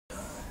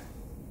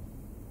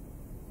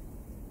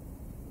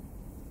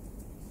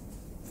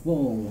4,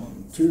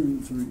 1,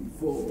 2, 3,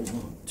 4,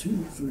 1,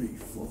 2, 3,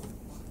 4.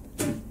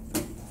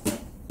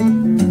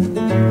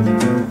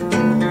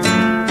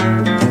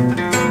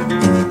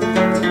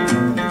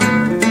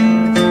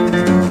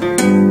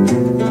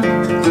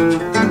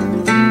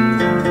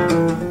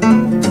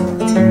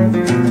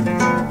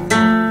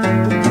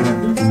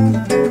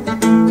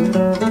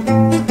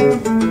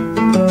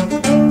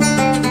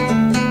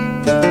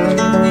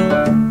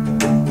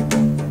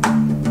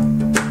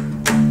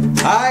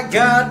 I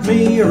got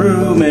me a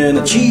room in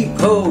a cheap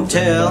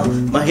hotel.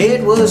 My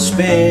head was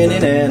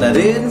spinning and I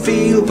didn't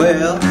feel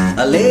well.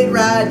 I laid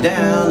right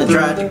down and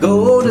tried to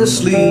go to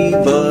sleep,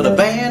 but a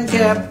band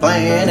kept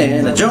playing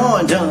and a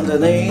joint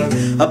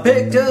underneath. I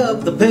picked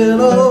up the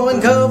pillow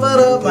and covered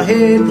up my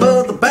head,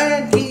 but the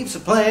band keeps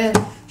playing,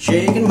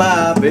 shaking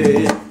my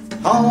bed.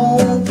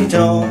 Honky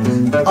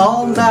tonk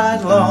all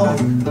night long,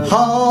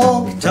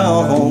 honky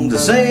tonk, the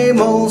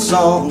same old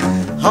song.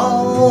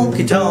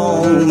 Honky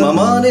tonk, my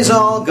money's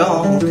all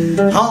gone.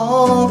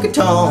 Honky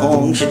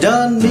tonk, she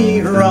done me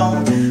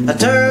wrong. I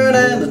turned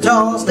and I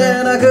tossed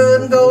and I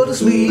couldn't go to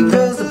sleep,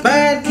 'cause the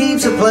band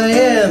keeps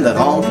playing that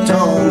honky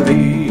tonk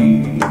beat.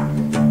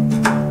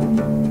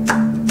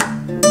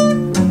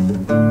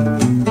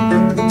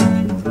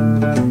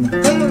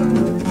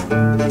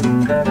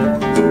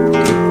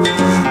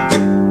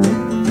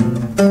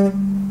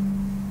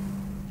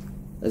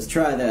 Let's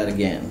try that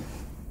again.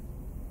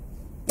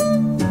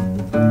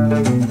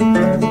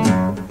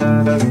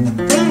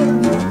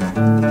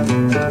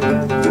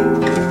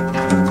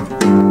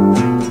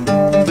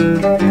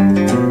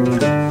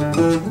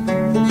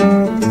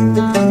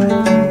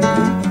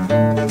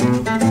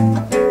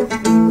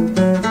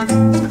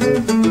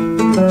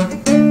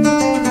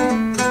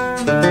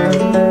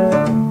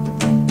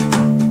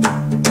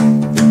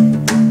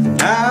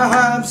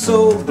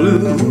 So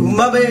blue,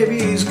 my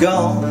baby's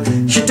gone.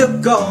 She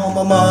took all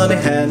my money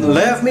and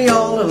left me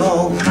all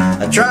alone.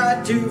 I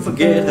tried to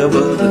forget her,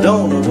 but I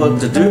don't know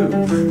what to do.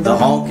 The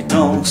honky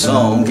tonk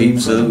song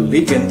keeps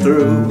leaking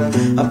through.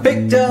 I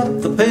picked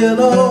up the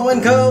pillow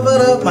and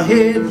covered up my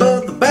head,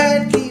 but the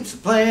band keeps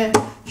playing,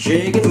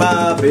 shaking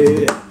my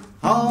bed.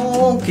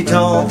 Honky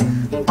tonk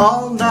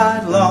all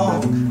night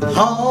long,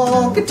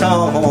 honky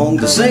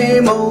tonk, the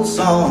same old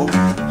song.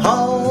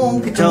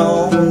 Honky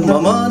tonk, my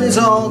money's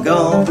all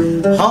gone.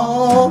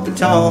 Honky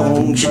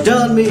tonk, she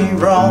done me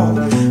wrong.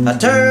 I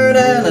turned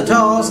and I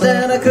tossed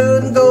and I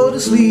couldn't go to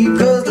sleep,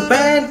 'cause the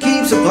band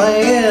keeps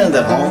playing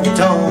that honky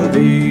tonk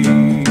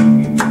beat.